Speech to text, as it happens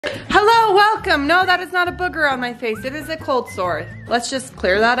welcome. No, that is not a booger on my face. It is a cold sore. Let's just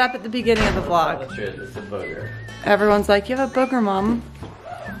clear that up at the beginning of the vlog. That's true, it's a booger. Everyone's like, you have a booger, Mom.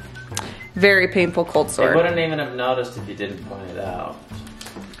 Very painful cold sore. I wouldn't even have noticed if you didn't point it out.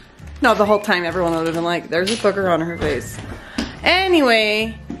 No, the whole time everyone would have been like, there's a booger on her face.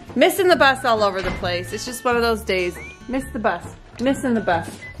 Anyway, missing the bus all over the place. It's just one of those days. Miss the bus. Missing the bus.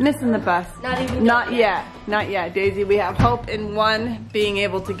 Missing the bus. Not yet. Not yet, Daisy. We have hope in one being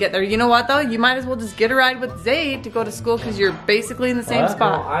able to get there. You know what though? You might as well just get a ride with Zade to go to school because you're basically in the same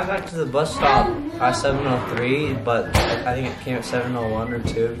spot. No, I got to the bus stop at 7:03, but I think it came at 7:01 or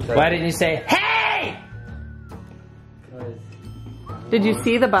 2. Why didn't you say, hey? Did you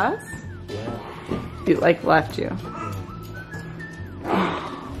see the bus? Yeah. It like left you.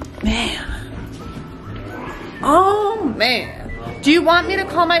 Man. Oh man. Do you want me to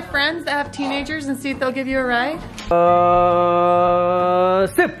call my friends that have teenagers and see if they'll give you a ride?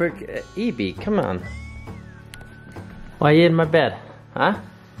 Super. Evie, come on. Why are you in my bed? Huh?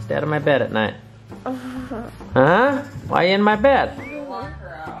 Stay out of my bed at night. Huh? Why are you in my bed?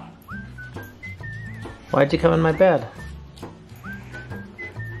 Why'd you come in my bed?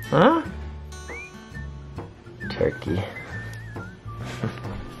 Huh? Turkey.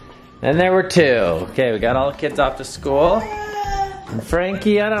 And there were 2. Okay, we got all the kids off to school. And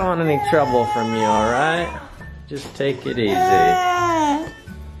Frankie, I don't want any trouble from you, alright? Just take it easy.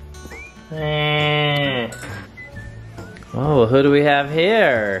 Oh, who do we have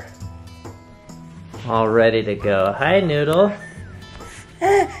here? All ready to go. Hi, Noodle.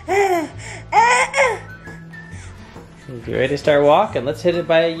 You ready to start walking? Let's hit it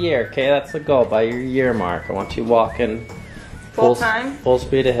by a year, okay? That's the goal, by your year mark. I want you walking Full time? Full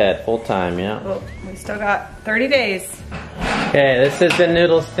speed ahead, full time, yeah. Well, we still got 30 days. Okay, this has been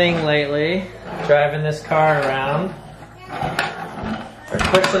Noodle's thing lately. Driving this car around. Or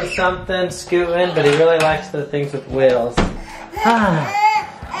pushing something, scooting, but he really likes the things with wheels. You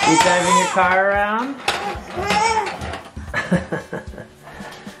driving your car around?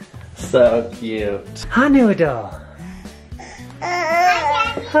 So cute. Hi, Noodle.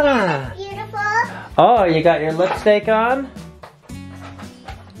 Huh. Beautiful. Oh, you got your lipstick on?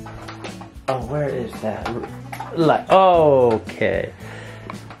 Oh, where is that? Okay.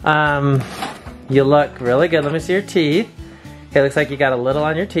 You look really good. Let me see your teeth. Okay, looks like you got a little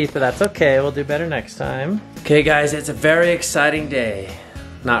on your teeth, but that's okay. We'll do better next time. Okay, guys, it's a very exciting day.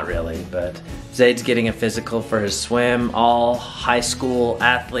 Not really, but Zade's getting a physical for his swim. All high school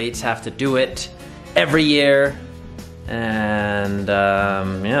athletes have to do it every year. And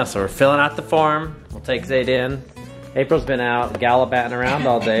yeah, so we're filling out the form. We'll take Zade in. April's been out gallivanting around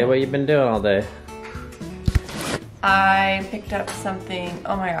all day. What you been doing all day? I picked up something.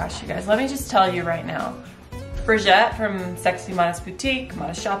 Oh my gosh, you guys, let me just tell you right now. Bridget from Sexy Modest Boutique,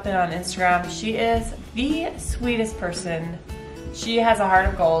 Modest Shopping on Instagram, she is the sweetest person. She has a heart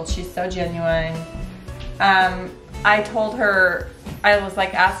of gold. She's so genuine. I told her, I was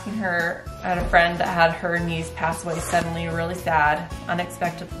like asking her, I had a friend that had her niece pass away suddenly, really sad,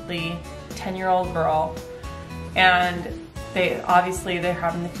 unexpectedly, 10-year-old girl. And they're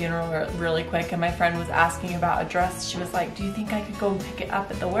having the funeral really quick, and my friend was asking about a dress. She was like, do you think I could go and pick it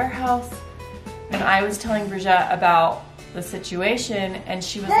up at the warehouse? And I was telling Bridget about the situation, and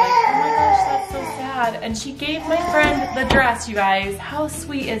she was like, oh my gosh, that's so sad. And she gave my friend the dress, you guys. How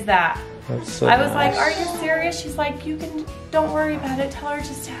sweet is that? That's so I was nice. like, are you serious? She's like, don't worry about it. Tell her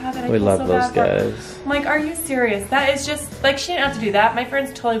just to have it. We love those guys. I'm like, are you serious? That is just, like, she didn't have to do that. My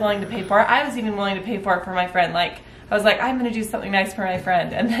friend's totally willing to pay for it. I was even willing to pay for it for my friend. Like, I was like, I'm gonna do something nice for my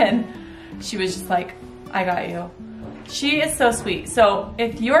friend. And then she was just like, I got you. She is so sweet. So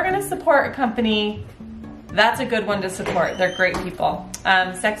if you're gonna support a company, that's a good one to support. They're great people.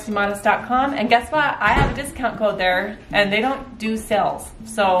 Sexymodest.com, and guess what? I have a discount code there, and they don't do sales.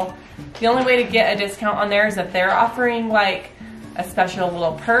 So the only way to get a discount on there is if they're offering like a special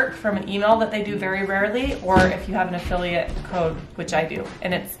little perk from an email that they do very rarely, or if you have an affiliate code, which I do,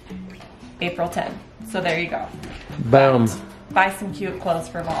 and it's April 10. So there you go. Boom. Buy some cute clothes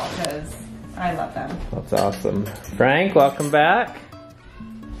for fall, because I love them. That's awesome. Frank, welcome back.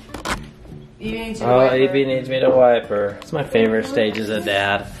 Evie needs me to wipe her. It's my favorite stage as a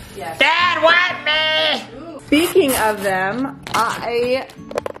dad. Yes. Dad, wipe me! Speaking of them,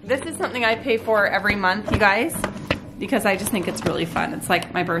 this is something I pay for every month, you guys, because I just think it's really fun. It's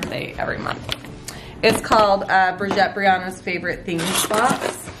like my birthday every month. It's called Bridget Brianna's Favorite Things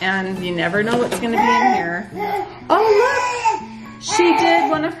Box, and you never know what's gonna be in here. Oh look! She did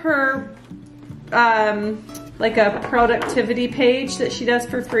one of her, like a productivity page that she does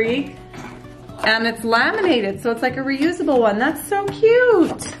for free. And it's laminated, so it's like a reusable one. That's so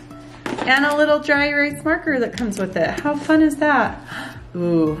cute. And a little dry erase marker that comes with it. How fun is that?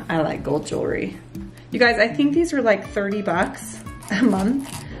 Ooh, I like gold jewelry. You guys, I think these are like 30 bucks a month,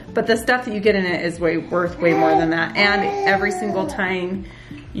 but the stuff that you get in it is worth way more than that. And every single time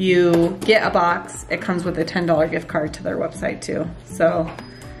you get a box, it comes with a $10 gift card to their website too. So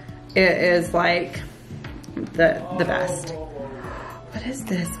it is like the best. What is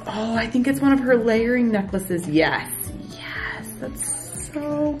this? Oh, I think it's one of her layering necklaces. Yes, yes, that's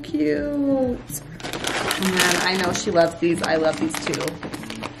so cute. And I know she loves these. I love these too.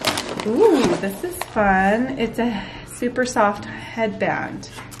 Ooh, this is fun. It's a super soft headband.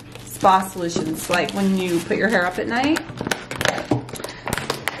 Spa solutions, like when you put your hair up at night,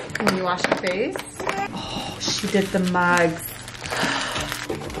 when you wash your face. Oh, she did the mugs.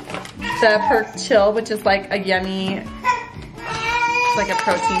 The Perk Chill, which is like a yummy, it's like a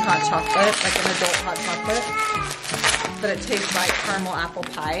protein hot chocolate, like an adult hot chocolate. But it tastes like caramel apple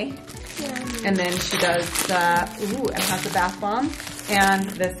pie. And then she does the, ooh, it has a bath bomb. And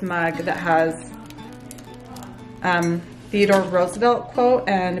this mug that has Theodore Roosevelt quote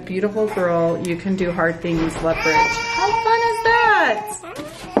and beautiful girl, you can do hard things, leverage. How fun is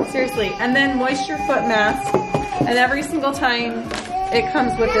that? Seriously. And then moisture foot mask. And every single time it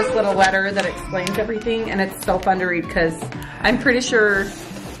comes with this little letter that explains everything. And it's so fun to read because I'm pretty sure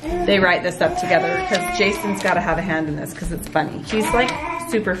they write this up together because Jason's got to have a hand in this because it's funny. He's like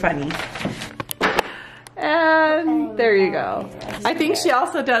super funny. And there you go. I think she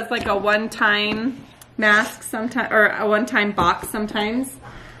also does like a one-time mask sometimes, or a one-time box sometimes.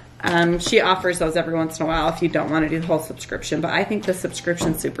 She offers those every once in a while if you don't want to do the whole subscription, but I think the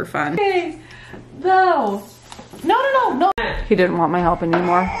subscription's super fun. Okay, no. No. He didn't want my help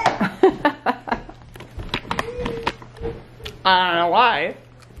anymore. I don't know why.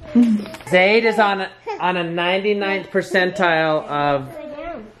 Zade is on a 99th percentile of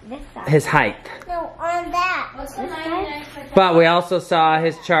his height. No, on that. What's the 99th? But we also saw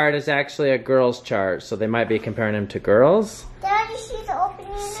his chart is actually a girl's chart, so they might be comparing him to girls. Daddy, she's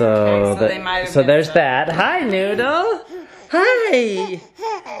opening it. So, they might have so there's missed that. Hi, Noodle. Hi.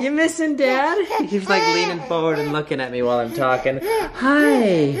 You missing Dad? He's like leaning forward and looking at me while I'm talking.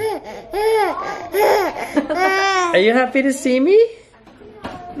 Hi. Are you happy to see me?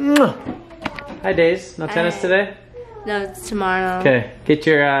 Mwah. Hi, Days. No tennis today? No, it's tomorrow. Okay, get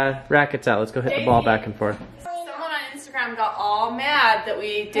your rackets out. Let's go hit the ball back and forth. Someone on Instagram got all mad that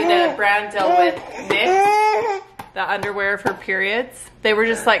we did a brand deal with Nick, the underwear for periods. They were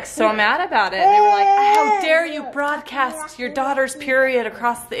just like so mad about it. They were like, how dare you broadcast your daughter's period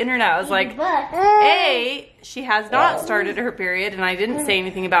across the internet. I was like, A, she has not started her period and I didn't say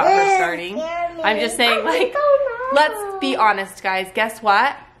anything about her starting. I'm just saying, like, let's be honest, guys. Guess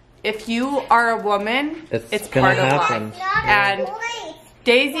what? If you are a woman, it's part of life. And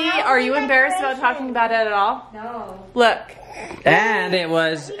Daisy, are you embarrassed about talking about it at all? No. Look. And it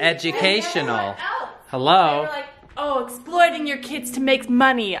was educational. Hello. They were like, oh, exploiting your kids to make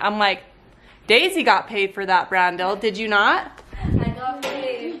money. I'm like, Daisy got paid for that brand deal. Did you not? I got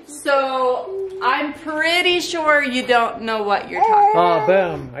paid. So I'm pretty sure you don't know what you're talking about.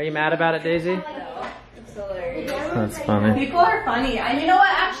 Oh, boom. Are you mad about it, Daisy? It's hilarious. That's funny. People are funny. And you know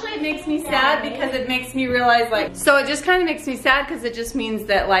what? Actually, it makes me sad because it makes me realize, like, so it just kind of makes me sad because it just means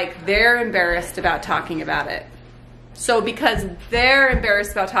that, like, they're embarrassed about talking about it. So because they're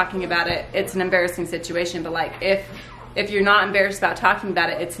embarrassed about talking about it, it's an embarrassing situation. But, like, if you're not embarrassed about talking about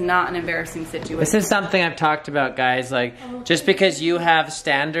it, it's not an embarrassing situation. This is something I've talked about, guys. Like, just because you have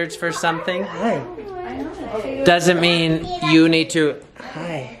standards for something doesn't mean you need to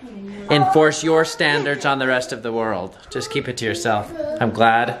enforce your standards on the rest of the world. Just keep it to yourself. I'm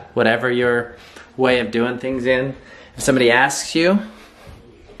glad whatever your way of doing things in, if somebody asks you,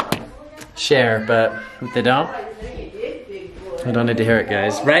 share, but if they don't, I don't need to hear it,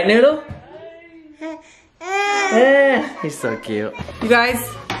 guys. Right, Noodle? He's so cute. You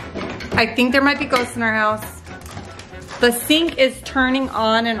guys, I think there might be ghosts in our house. The sink is turning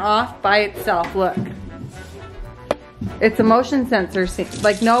on and off by itself. Look. It's a motion sensor sink.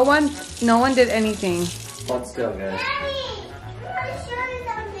 Like no one did anything. Hold still, guys. Daddy, I want to show you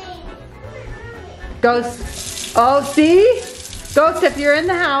something. Ghost. Oh, see? Ghost, if you're in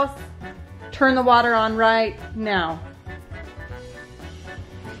the house, turn the water on right now.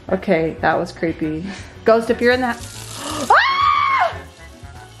 Okay, that was creepy. Ghost, if you're in the house. Ah!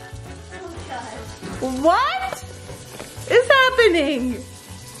 What is happening?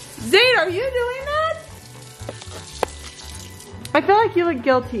 Zade, are you doing that? I feel like you look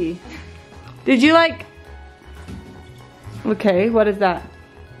guilty. Did you like... Okay, what is that?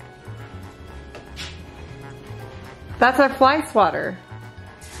 That's our fly swatter.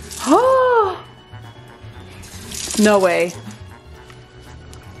 Oh! No way.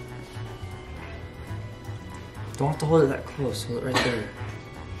 Don't have to hold it that close. Hold it right there.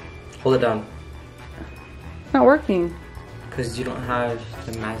 Hold it down. It's not working. Because you don't have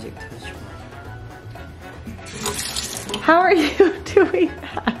the magic touch. How are you doing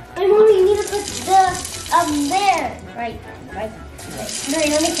that? And Mommy, you need to put the there. Right. No,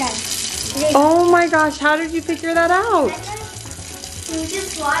 let me try. Oh my gosh, how did you figure that out? You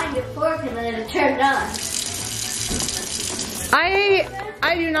just sliding your fork and then it turned on.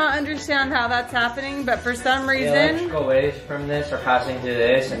 I do not understand how that's happening, but for some The reason, electrical waves from this are passing through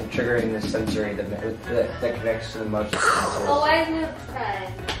this and triggering the sensory that connects to the motion sensors. Oh, why isn't it fried?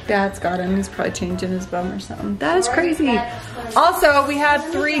 Dad's got him. He's probably changing his bum or something. That is crazy. Also, we had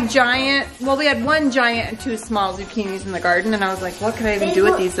we had one giant and 2 small zucchinis in the garden, and I was like, what can I even do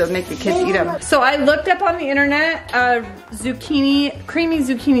with these that would make the kids eat them? So I looked up on the internet a creamy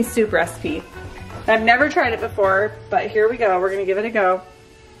zucchini soup recipe. I've never tried it before, but here we go. We're gonna give it a go.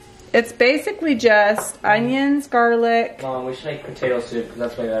 It's basically just onions, garlic. Mom, we should make potato soup because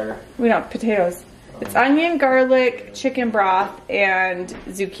that's way better. We don't have potatoes. It's onion, garlic, chicken broth, and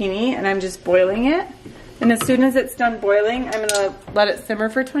zucchini, and I'm just boiling it. And as soon as it's done boiling, I'm gonna let it simmer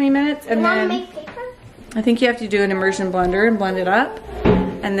for 20 minutes, and then Make paper? I think you have to do an immersion blender and blend it up,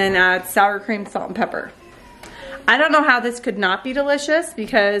 and then add sour cream, salt, and pepper. I don't know how this could not be delicious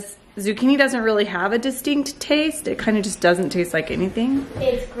because zucchini doesn't really have a distinct taste. It kind of just doesn't taste like anything.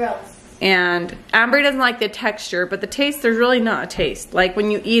 It's gross. And Ambree doesn't like the texture, but the taste, there's really not a taste. Like when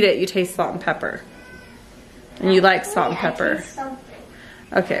you eat it, you taste salt and pepper. And you like salt and pepper.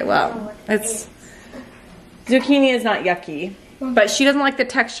 Okay, well, zucchini is not yucky, but she doesn't like the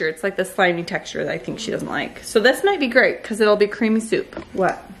texture. It's like the slimy texture that I think she doesn't like. So this might be great because it'll be creamy soup.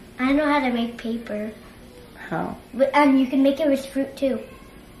 What? I know how to make paper. How? And you can make it with fruit too.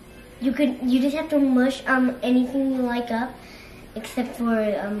 You just have to mush anything you like up, except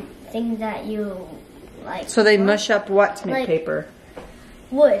for things that you like. So they mush up what to make Like- paper?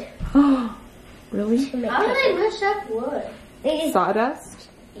 Wood. Really? To make How do paper. they mush up wood? They just, Sawdust?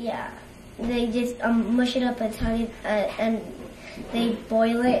 yeah, they just mush it up until and they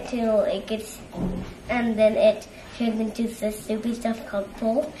boil it till it gets, and then it turns into this soupy stuff called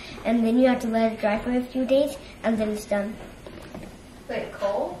pulp, and then you have to let it dry for a few days, and then it's done. Wait,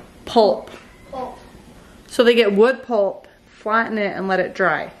 coal? Pulp. Pulp. So they get wood pulp, flatten it, and let it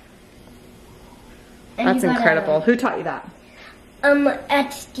dry. And That's you gotta- incredible. Who taught you that? At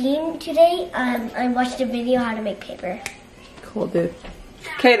Steam today, I watched a video how to make paper. Cool, dude.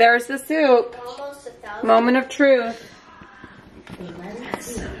 Okay, there's the soup. Almost 1,000. Moment of truth.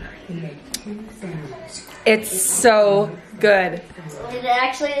 It's so good. Did it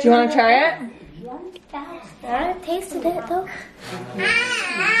actually? Do you want to try it? I haven't tasted it though.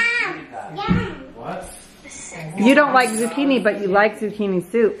 You don't like zucchini, but you like zucchini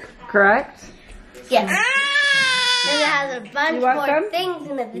soup, correct? Yes. And it has a bunch You want more some? things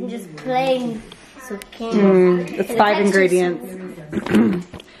in it than just plain zucchini. It's 5 ingredients.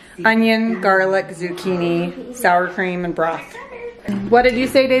 Onion, garlic, zucchini, sour cream, and broth. What did you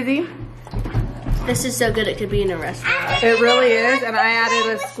say, Daisy? This is so good it could be in a restaurant. It really is, and I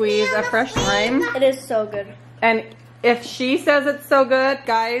added a squeeze of fresh lime. It is so good. And if she says it's so good,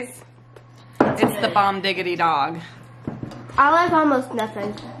 guys, it's the bomb diggity dog. I like almost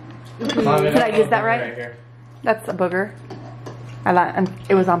nothing. Did I use that right? That's a booger.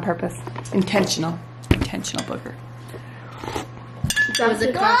 It was on purpose. Intentional booger. That was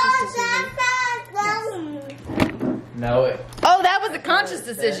a conscious decision. No, Oh, that was a conscious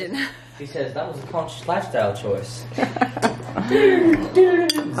decision. he says that was a conscious lifestyle choice.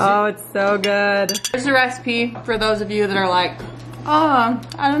 Oh, it's so good. Here's the recipe for those of you that are like, oh,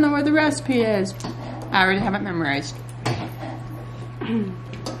 I don't know where the recipe is. I already have it memorized.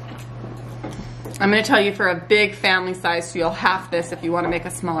 I'm going to tell you for a big family size, so you'll half this if you want to make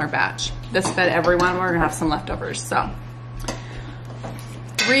a smaller batch. This fed everyone. We're going to have some leftovers. So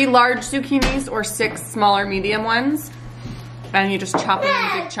 3 large zucchinis or 6 smaller medium ones. And you just chop them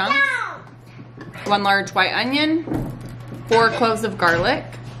in big chunks. 1 large white onion, 4 cloves of garlic.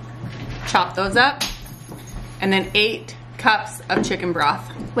 Chop those up. And then 8 cups of chicken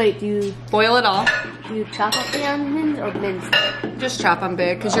broth. Wait, do you Boil it all. chop up the onions or mince them? Just chop them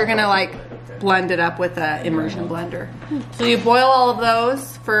big because you're going to like blend it up with an immersion blender. So you boil all of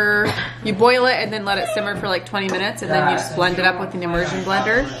those you boil it and then let it simmer for like 20 minutes and then you just blend it up with an immersion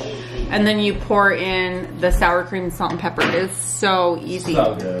blender. And then you pour in the sour cream, salt, and pepper. It is so easy.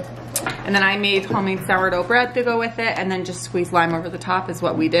 So good. And then I made homemade sourdough bread to go with it and then just squeeze lime over the top is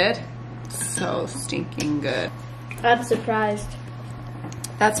what we did. So stinking good. I'm surprised.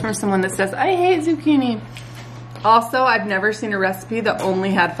 That's from someone that says, I hate zucchini. Also, I've never seen a recipe that only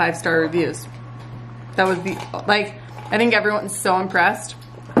had 5-star reviews. That would be, like, I think everyone's so impressed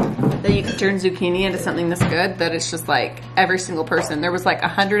that you can turn zucchini into something this good that it's just like every single person. There was like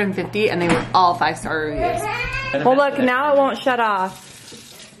 150 and they were all 5-star reviews. Well, look, now it won't shut off.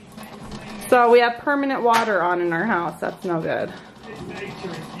 So we have permanent water on in our house. That's no good.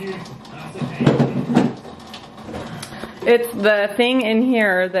 It's the thing in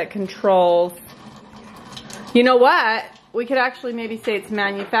here that controls. You know what? We could actually maybe say it's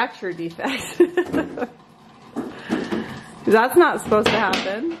manufacturer defect. That's not supposed to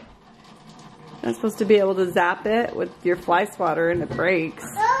happen. You're supposed to be able to zap it with your fly swatter and it breaks.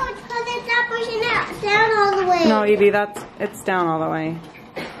 Oh, it's because it's not pushing it down all the way. No, Evie, it's down all the way.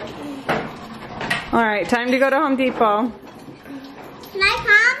 All right, time to go to Home Depot. Can I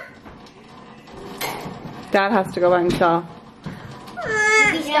come? Dad has to go by himself.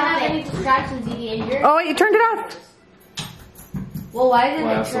 Any distractions, Evie, and you're... Oh, wait, you turned it off. Well, why isn't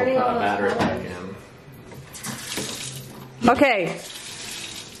it turning on the Okay.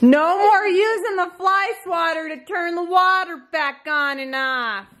 No more using the fly swatter to turn the water back on and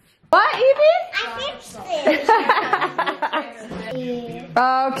off. What, Evie? I fixed it.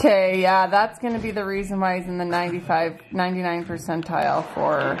 Okay, yeah, that's going to be the reason why he's in the 99 percentile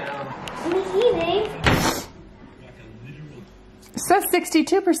for... It says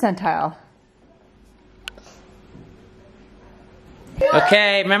 62 percentile.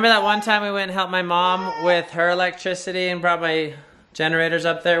 Okay, remember that one time we went and helped my mom with her electricity and brought my generators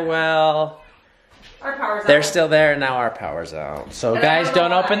up there? Well, Our power's they're out. still there and now our power's out. So guys,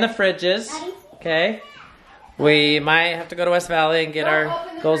 don't open the fridges, okay? We might have to go to West Valley and get our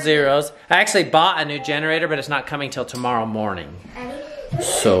gold zeros. I actually bought a new generator, but it's not coming till tomorrow morning.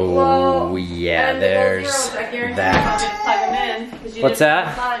 So yeah, there's that. What's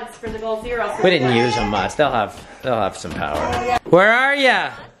that? For the gold zeros. We didn't use them much. They'll have some power. Where are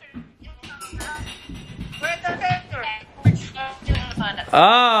ya?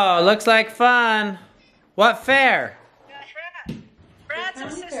 Oh, looks like fun. What fair? Brad's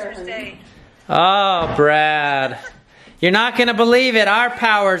and Sister's Day. Oh, Brad. You're not gonna believe it. Our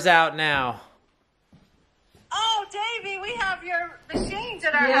power's out now. Oh, Davey, we have your machines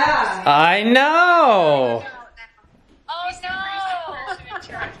at our house. I know. Oh, no.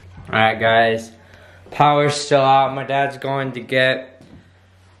 Alright guys, power's still out. My dad's going to get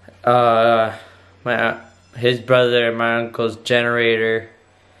his brother and my uncle's generator,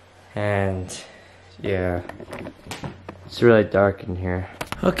 and yeah, it's really dark in here.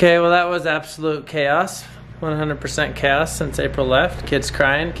 Okay, well that was absolute chaos. 100% chaos since April left. Kids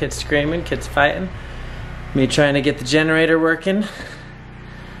crying, kids screaming, kids fighting. Me trying to get the generator working.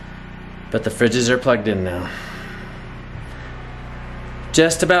 But the fridges are plugged in now.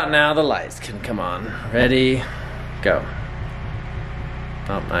 Just about now the lights can come on. Ready, go.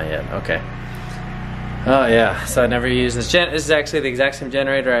 Oh, not yet, okay. Oh yeah, so I never used this. This is actually the exact same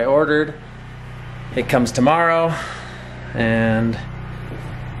generator I ordered. It comes tomorrow, and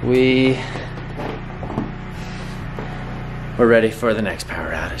we're ready for the next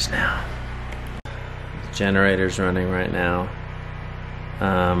power outage now. The generator's running right now.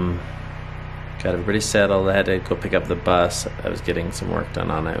 Got everybody settled. I had to go pick up the bus. I was getting some work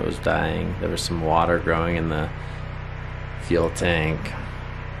done on it. It was dying. There was some water growing in the fuel tank.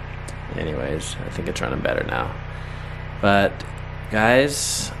 Anyways, I think it's running better now. But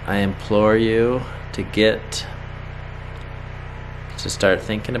guys, I implore you to start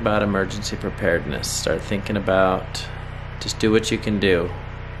thinking about emergency preparedness. Start thinking about, just do what you can do.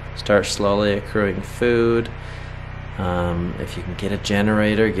 Start slowly accruing food. If you can get a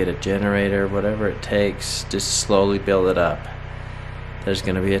generator, whatever it takes, just slowly build it up. There's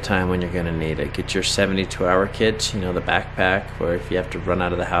going to be a time when you're going to need it. Get your 72-hour kit, you know, the backpack, where if you have to run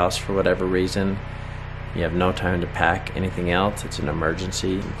out of the house for whatever reason, you have no time to pack anything else. It's an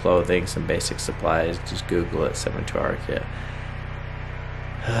emergency. Clothing, some basic supplies. Just Google it, 72-hour kit.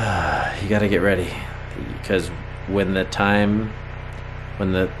 You got to get ready, because when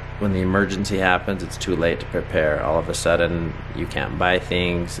the emergency happens, it's too late to prepare. All of a sudden, you can't buy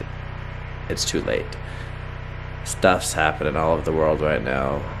things. It's too late. Stuff's happening all over the world right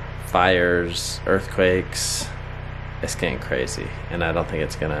now. Fires, earthquakes. It's getting crazy, and I don't think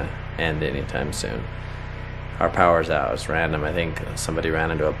it's gonna end anytime soon. Our power's out. It's random. I think somebody ran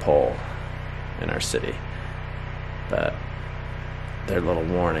into a pole in our city. But they're little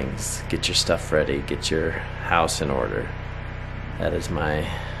warnings. Get your stuff ready. Get your house in order. That is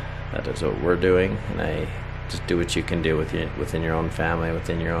what we're doing, and I just do what you can do within your own family,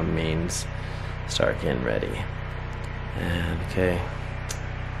 within your own means. Start getting ready. And okay,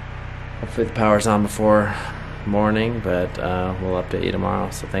 Hopefully the power's on before morning, but we'll update you tomorrow.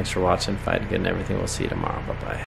 So thanks for watching Fight Good and everything. We'll see you tomorrow. Bye-bye.